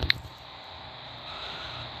 59.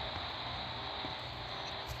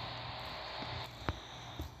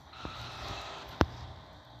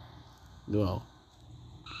 Whoa.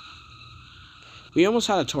 We almost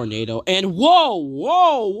had a tornado, and whoa!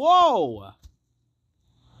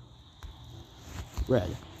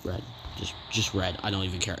 Red. Just red. I don't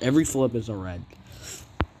even care. Every flip is a red.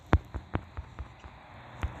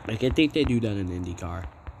 Like, I think they do that in IndyCar.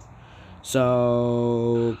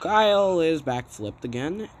 So, Kyle is back flipped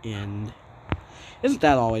again, and isn't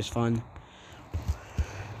that always fun?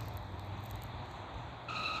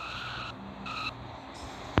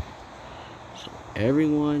 So,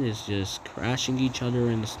 everyone is just crashing each other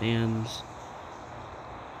in the stands.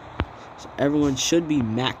 So, everyone should be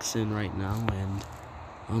maxing right now, and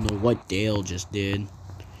I don't know what Dale just did.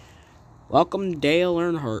 Welcome, Dale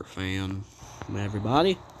Earnhardt fan,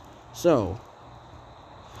 everybody. So,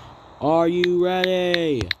 are you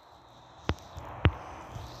ready?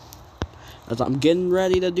 As I'm getting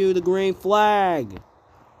ready to do the green flag.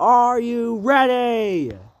 Are you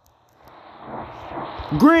ready?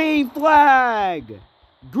 Green flag!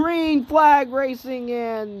 Green flag racing,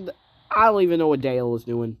 and I don't even know what Dale is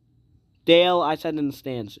doing. Dale, I said in the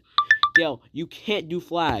stands. Dale, you can't do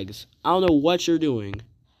flags. I don't know what you're doing.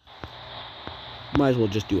 Might as well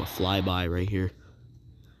just do a flyby right here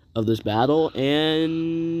of this battle.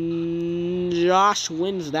 And Josh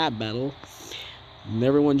wins that battle. And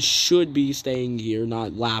everyone should be staying here,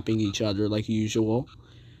 not lapping each other like usual.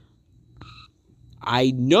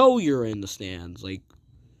 I know you're in the stands. Like,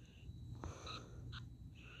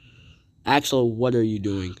 Axel, what are you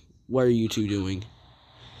doing? What are you two doing?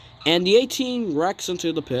 And the 18 wrecks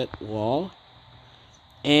into the pit wall.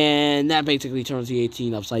 And that basically turns the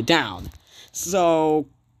 18 upside down. So,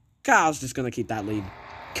 Kyle's just going to keep that lead.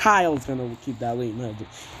 Kyle's going to keep that lead. No,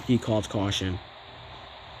 he calls caution.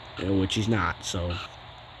 Which he's not, so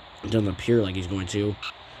it doesn't appear like he's going to.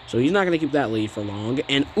 So he's not going to keep that lead for long.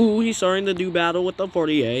 And, ooh, he's starting to do battle with the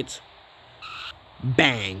 48.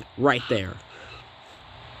 Bang. Right there.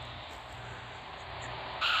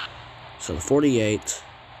 So the 48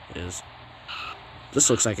 is... This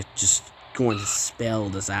looks like it's just going to spell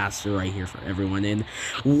disaster right here for everyone. And,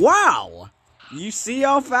 wow! You see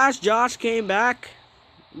how fast Josh came back?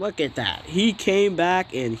 Look at that. He came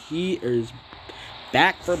back, and he is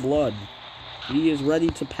back for blood. He is ready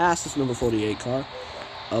to pass this number 48 car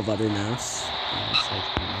of otherness. It's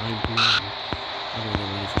like 9 p.m.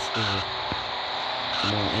 Everyone ready for school.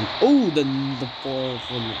 Come on. And, oh, the 4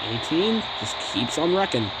 from 18 just keeps on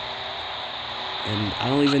wrecking. And I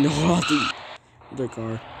don't even know about the other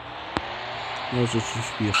car. This should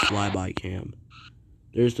just be a flyby cam.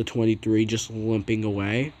 There's the 23 just limping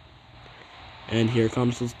away. And here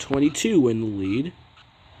comes the 22 in the lead.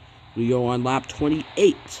 We go on lap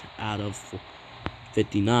 28 out of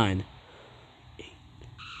 59.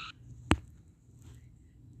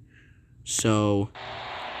 So,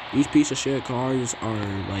 these piece of shit cars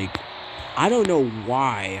are like... I don't know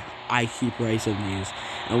why I keep racing these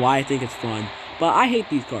and why I think it's fun. But I hate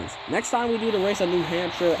these cars. Next time we do the race at New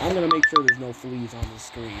Hampshire, I'm going to make sure there's no fleas on the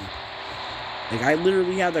screen. Like, I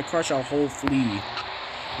literally had to crush a whole flea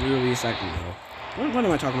literally a second ago. What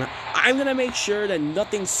am I talking about? I'm going to make sure that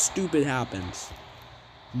nothing stupid happens.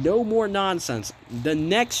 No more nonsense. The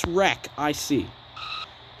next wreck I see,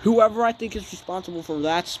 whoever I think is responsible for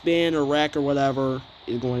that spin or wreck or whatever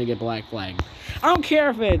is going to get black flagged. I don't care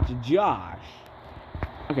if it's Josh.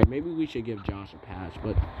 Okay, maybe we should give Josh a pass,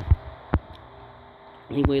 but...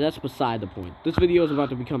 Anyway, that's beside the point. This video is about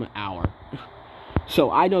to become an hour.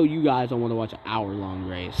 So, I know you guys don't want to watch an hour-long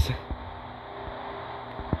race.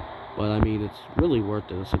 But, I mean, it's really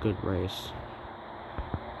worth it. It's a good race.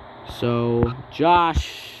 So,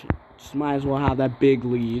 Josh just might as well have that big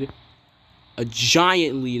lead. A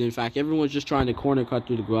giant lead, in fact. Everyone's just trying to corner cut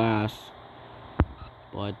through the grass.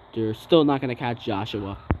 But they're still not going to catch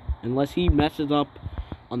Joshua. Unless he messes up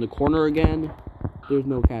on the corner again, there's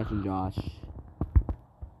no catching Josh.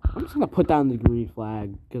 I'm just going to put down the green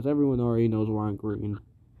flag, because everyone already knows we're on green.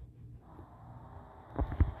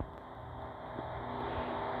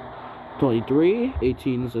 (23)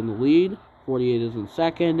 18 is in the lead, 48 is in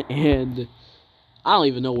second, and I don't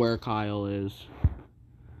even know where Kyle is.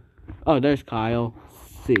 Oh, there's Kyle.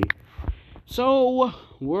 Let's see. So,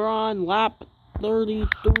 we're on lap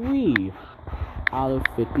 33 out of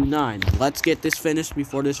 59. Let's get this finished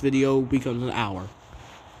before this video becomes an hour.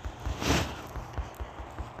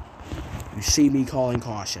 You see me calling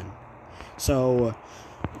caution. So,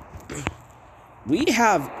 we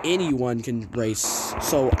have anyone can race.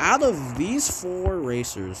 So, out of these 4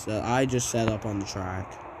 racers that I just set up on the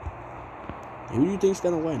track, who do you think's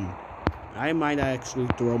gonna win? I might actually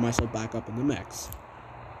throw myself back up in the mix.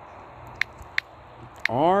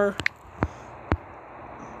 Or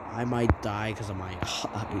I might die because of my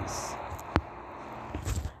eyes.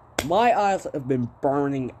 My eyes have been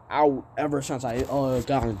burning out ever since I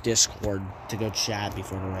got on Discord to go chat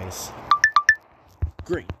before the race.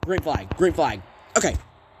 Green flag. Okay.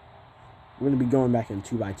 We're going to be going back in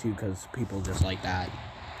 2x2 because people just like that.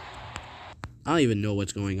 I don't even know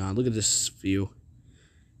what's going on. Look at this view.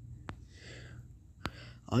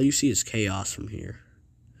 All you see is chaos from here.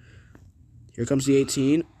 Here comes the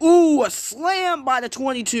 18. Ooh, a slam by the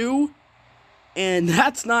 22. And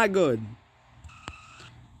that's not good.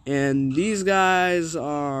 And these guys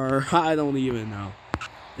are... I don't even know.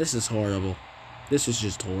 This is horrible. This is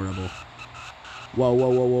just horrible. Whoa.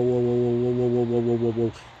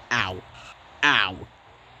 Ow.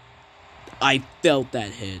 I felt that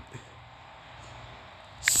hit.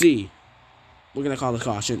 C. We're going to call the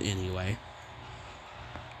caution anyway.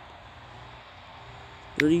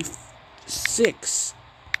 36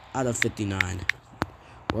 out of 59.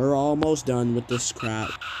 We're almost done with this crap.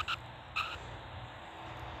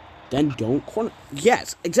 Then don't corner...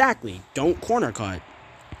 Yes, exactly. Don't corner cut.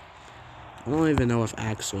 I don't even know if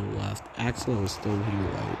Axel left. Axel is still here,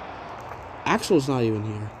 right? Axel's not even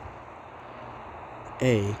here.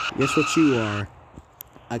 Hey, guess what you are?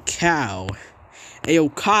 A cow.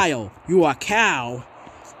 Ayo, Kyle, you are a cow.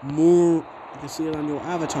 More, you can see it on your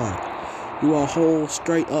avatar. You are a whole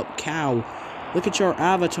straight up cow. Look at your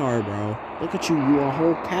avatar, bro. Look at you. You are a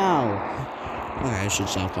whole cow. Okay, I should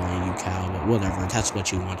stop calling you cow, but whatever. That's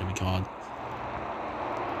what you want to be called.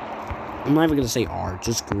 I'm not even going to say R,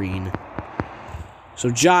 just green. So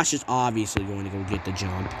Josh is obviously going to go get the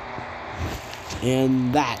jump.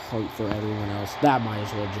 And that hurt for everyone else. That might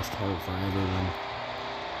as well just hurt for everyone.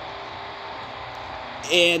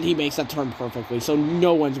 And he makes that turn perfectly, so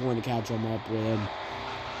no one's going to catch him up with him.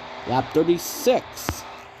 Lap 36.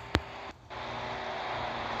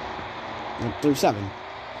 Lap 37.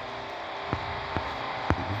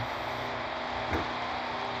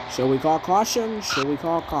 Shall we call caution? Shall we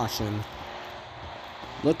call caution?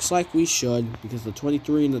 Looks like we should, because the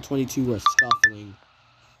 23 and the 22 are scuffling.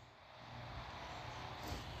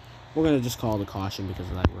 We're going to just call the caution because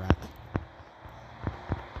of that wreck.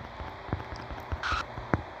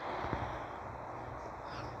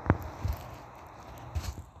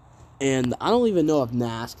 And I don't even know if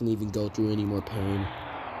Nas can even go through any more pain.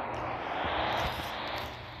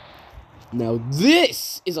 Now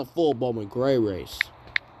this is a full Bowman Gray race.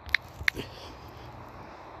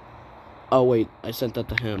 Oh wait, I sent that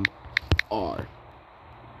to him. R.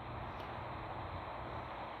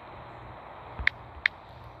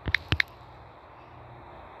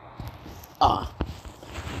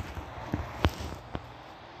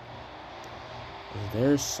 Is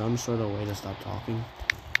there some sort of way to stop talking?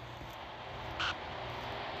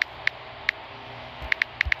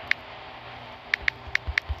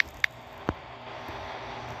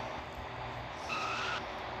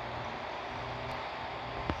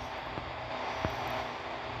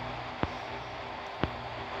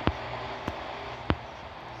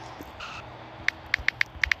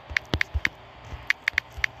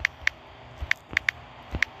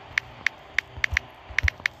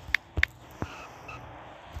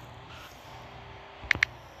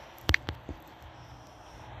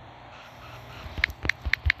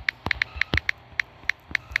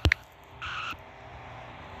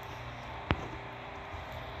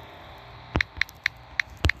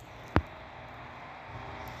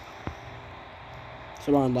 It's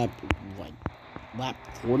around lap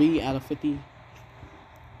 40 out of 50.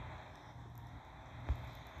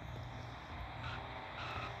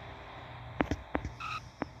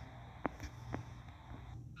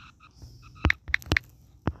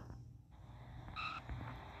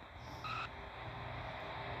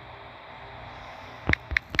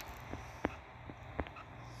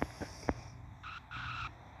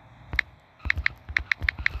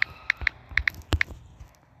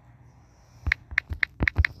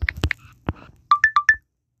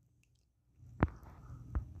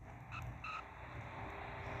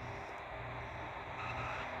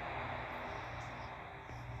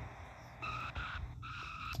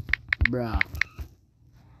 Bruh.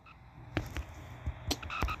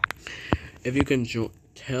 If you can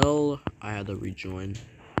tell, I had to rejoin.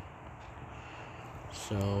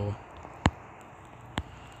 So.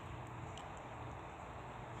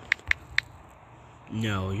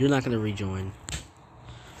 No, you're not going to rejoin.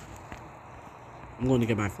 I'm going to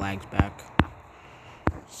get my flags back.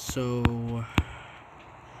 So.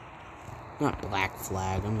 Not black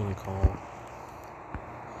flag, I'm going to call.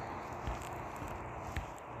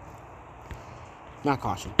 Not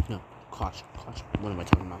caution. No, caution. What am I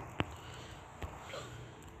talking about?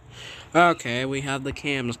 Okay, we have the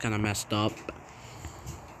cams kind of messed up.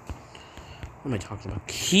 What am I talking about?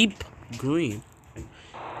 Keep green.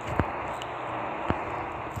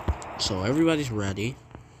 So everybody's ready.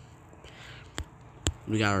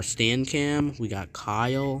 We got our stand cam. We got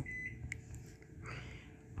Kyle.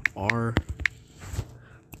 R.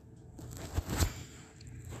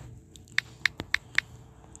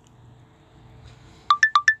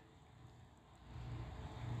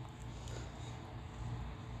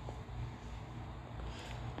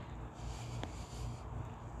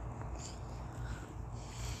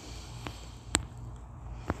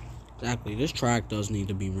 Exactly, this track does need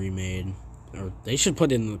to be remade. Or they should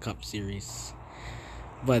put it in the Cup Series.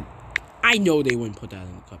 But I know they wouldn't put that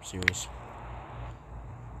in the Cup Series.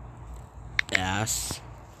 Yes.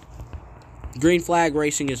 Green flag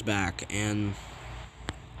racing is back, and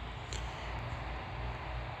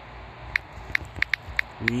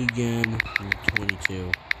Regan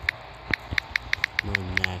 22. No,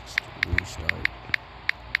 next restart.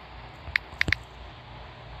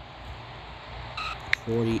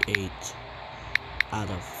 48 out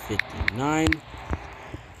of 59.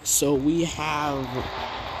 So we have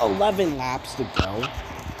 11 laps to go.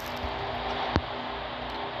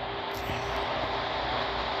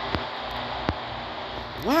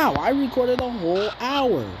 Wow, I recorded a whole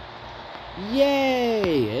hour.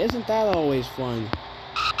 Yay! Isn't that always fun?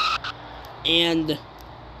 And let's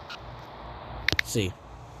see.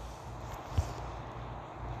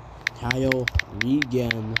 Kyle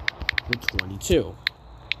regain the 22.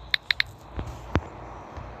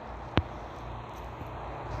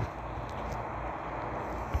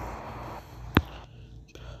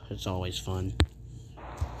 It's always fun.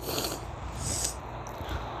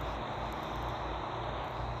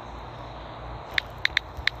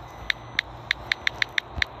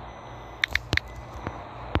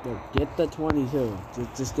 Yo, get the 22.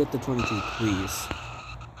 Just get the 22, please.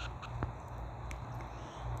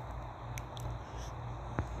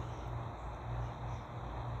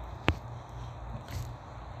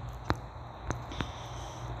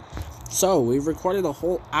 So, we've recorded a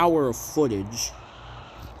whole hour of footage.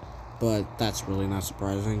 But that's really not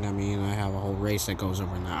surprising. I mean, I have a whole race that goes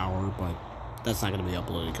over an hour, but that's not going to be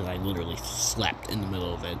uploaded because I literally slept in the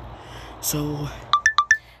middle of it. So,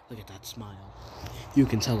 look at that smile. You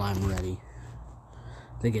can tell I'm ready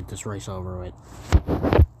to get this race over with.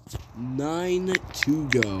 9 to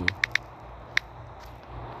go.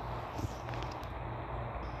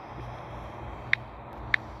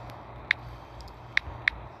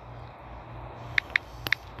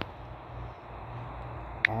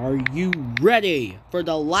 Are you ready for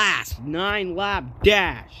the last 9-lap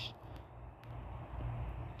dash?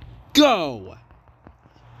 Go!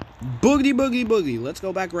 Boogity, boogity, boogie. Let's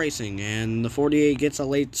go back racing. And the 48 gets a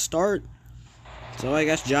late start. So I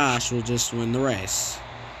guess Josh will just win the race.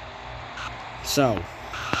 So,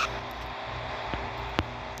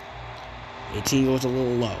 18 goes a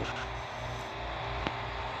little low.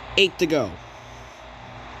 8 to go.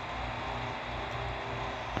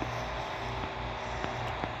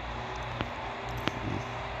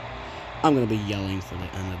 I'm going to be yelling for the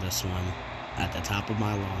end of this one at the top of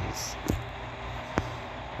my lungs.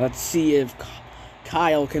 Let's see if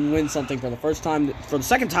Kyle can win something for the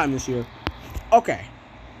second time this year. Okay.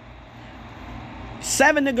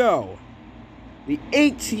 7 to go. The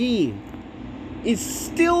 18 is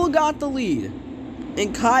still got the lead.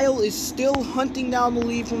 And Kyle is still hunting down the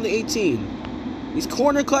lead from the 18. He's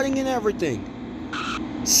corner cutting and everything.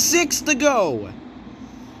 6 to go.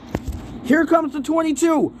 Here comes the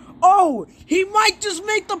 22. Oh, he might just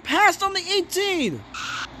make the pass on the 18.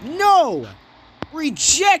 No.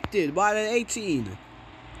 Rejected by the 18.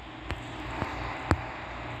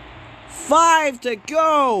 5 to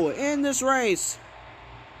go in this race.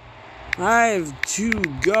 5 to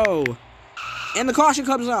go. And the caution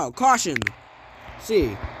comes out. Caution.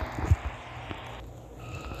 See.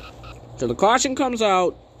 So the caution comes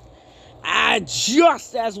out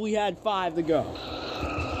just as we had 5 to go.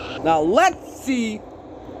 Now let's see.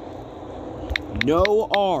 No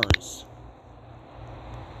R's.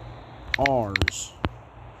 R's.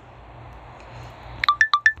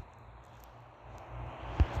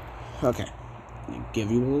 Okay. Give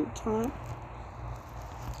you a little time.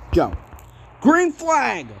 Go. Green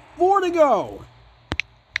flag. 4 to go.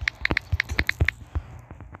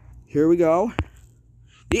 Here we go.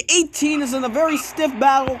 The 18 is in a very stiff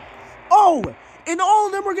battle. Oh! And all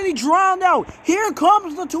of them are getting drowned out. Here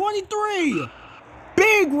comes the 23.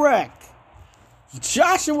 Big wreck.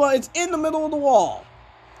 Joshua is in the middle of the wall.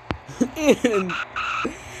 And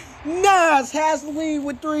Nas has the lead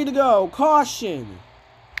with 3 to go. Caution.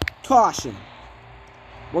 Caution.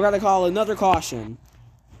 We're going to call another caution.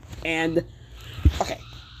 And, okay.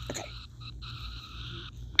 Check.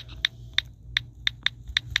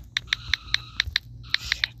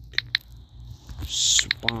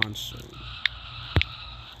 Sponsored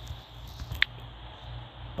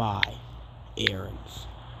by Aaron's.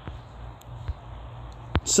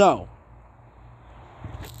 So,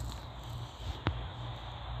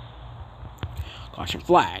 caution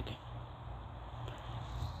flag.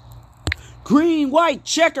 Green, white,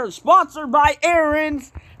 checker, sponsored by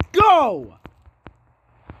Aaron's. Go!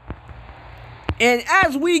 And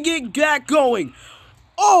as we get that going,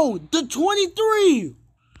 oh, the 23!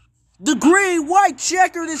 The green, white,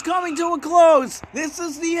 checkered is coming to a close. This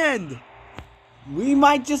is the end. We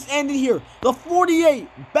might just end it here. The 48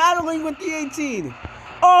 battling with the 18.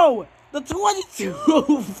 Oh, the 22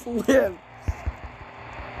 flipped.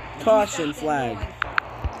 Caution flag.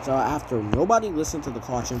 So after nobody listened to the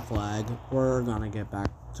caution flag, we're gonna get back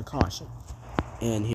to caution. And